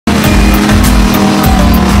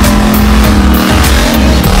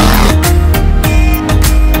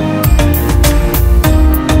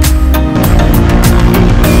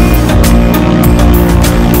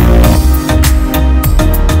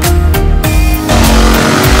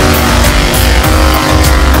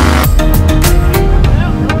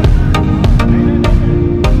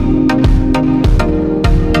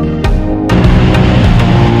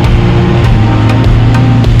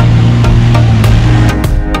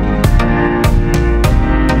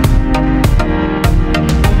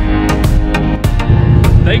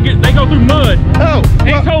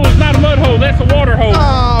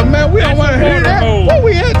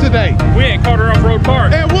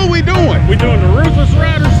We doing the Ruthless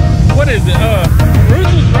Riders. What is it?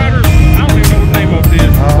 Ruthless Riders. I don't even know what the name of it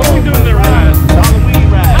is. What are we doing their ride? Halloween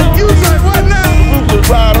ride. You say what now? The Ruthless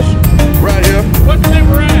Riders. Right here. What's the name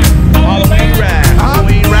of ride? Halloween ride.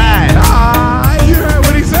 Halloween ride. You heard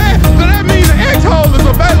what he said. So that means the X-Hole is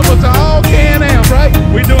available to all Can-Ams, right?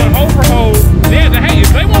 We doing hole for hole. Yeah, hey,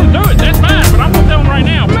 if they want to do it, that's fine. But I'm gonna tell them right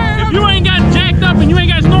now. If you ain't got jacked up and you ain't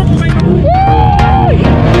got snorkels, ain't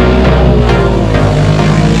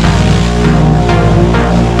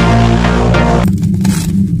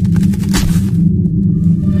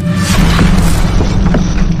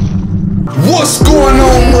What's going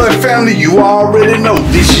on, Mud Family? You already know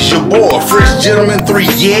this is your boy, Fresh Gentleman 3.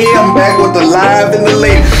 Yeah, I'm back with the live and the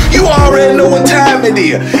late. You already know what time it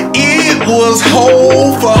is. It was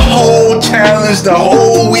hole for hole challenge the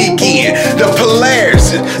whole weekend. The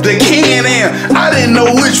Polaris, the Can-Am. I didn't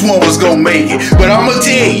know which one was gonna make it, but I'm gonna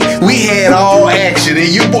tell you, we had all action. And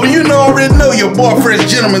you already know your boy,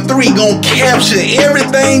 Fresh Gentleman 3, gonna capture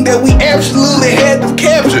everything that we absolutely had to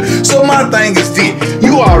capture. So my thing is this.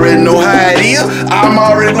 You already know how it is. I'm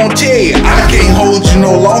already gonna tell you, I can't hold you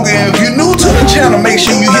no longer. And if you're new to the channel, make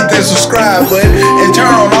sure you hit that subscribe button and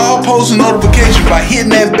turn on all post notifications by hitting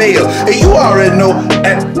that bell. And you already know,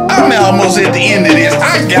 I'm almost at the end of this.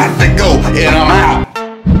 I got to go, and I'm out.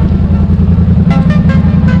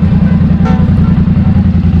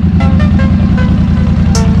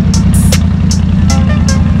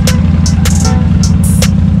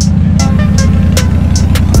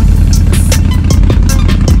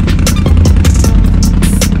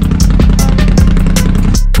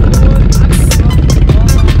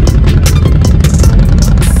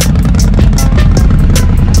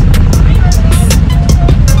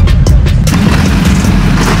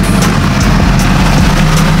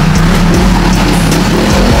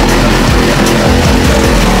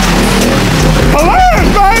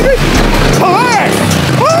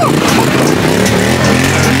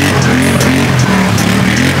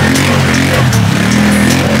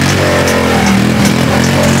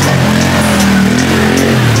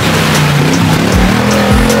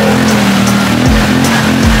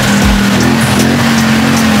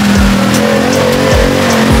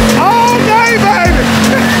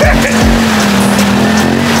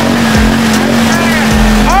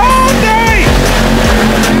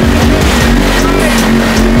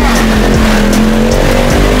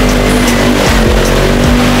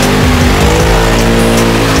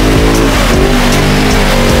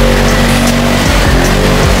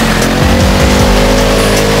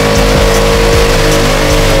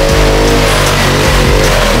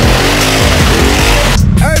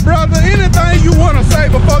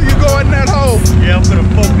 Yeah, I'm gonna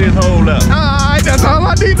fuck this hole up. Alright, that's all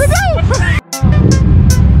I need to know.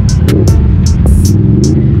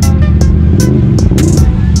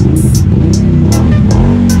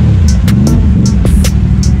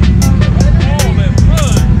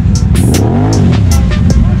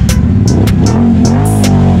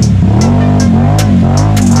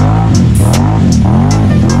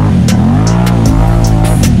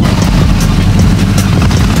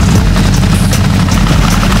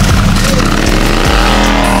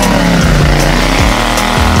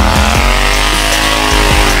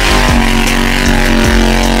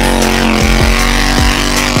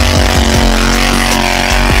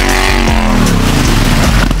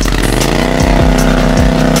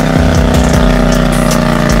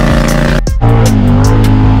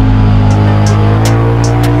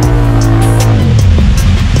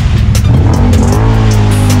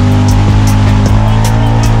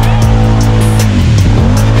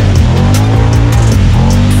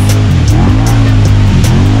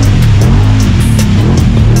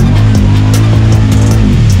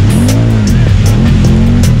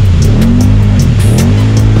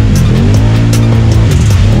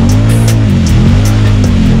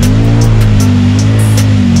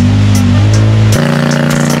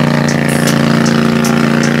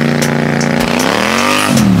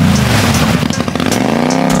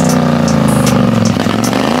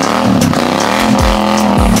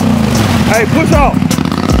 Hey, push off.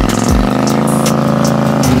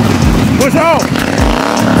 Push off.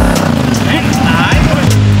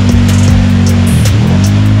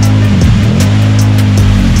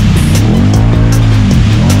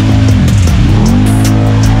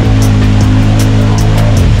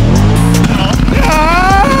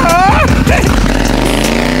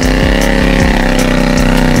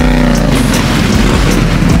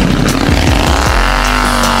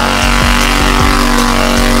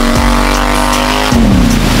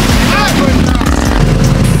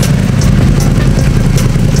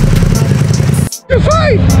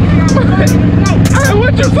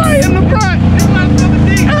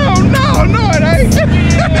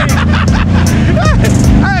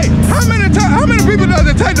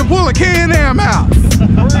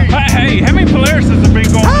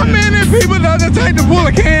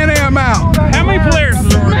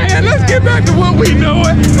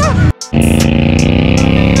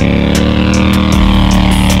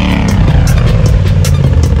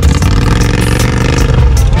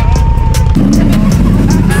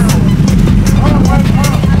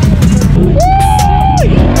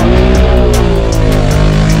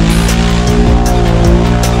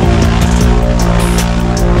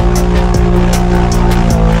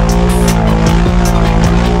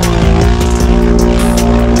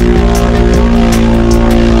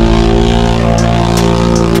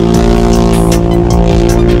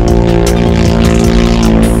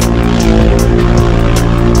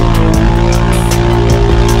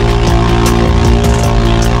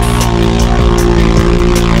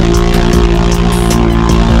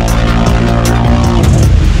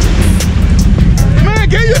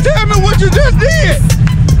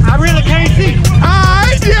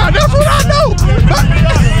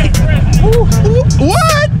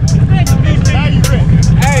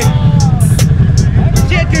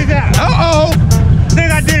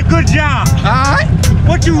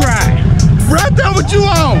 you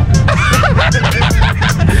on?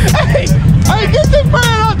 Hey, get this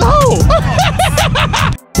man out the hole.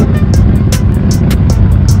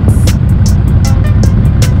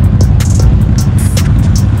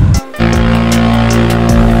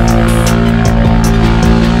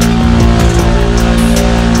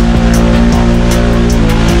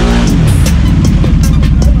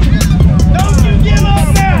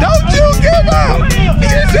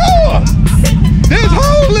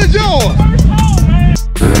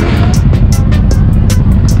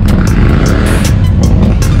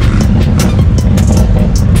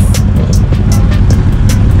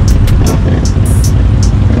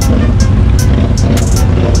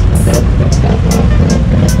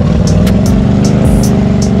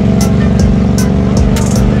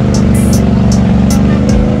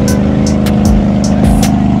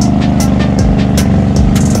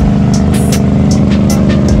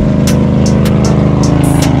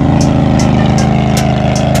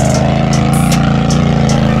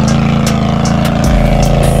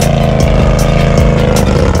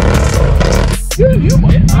 You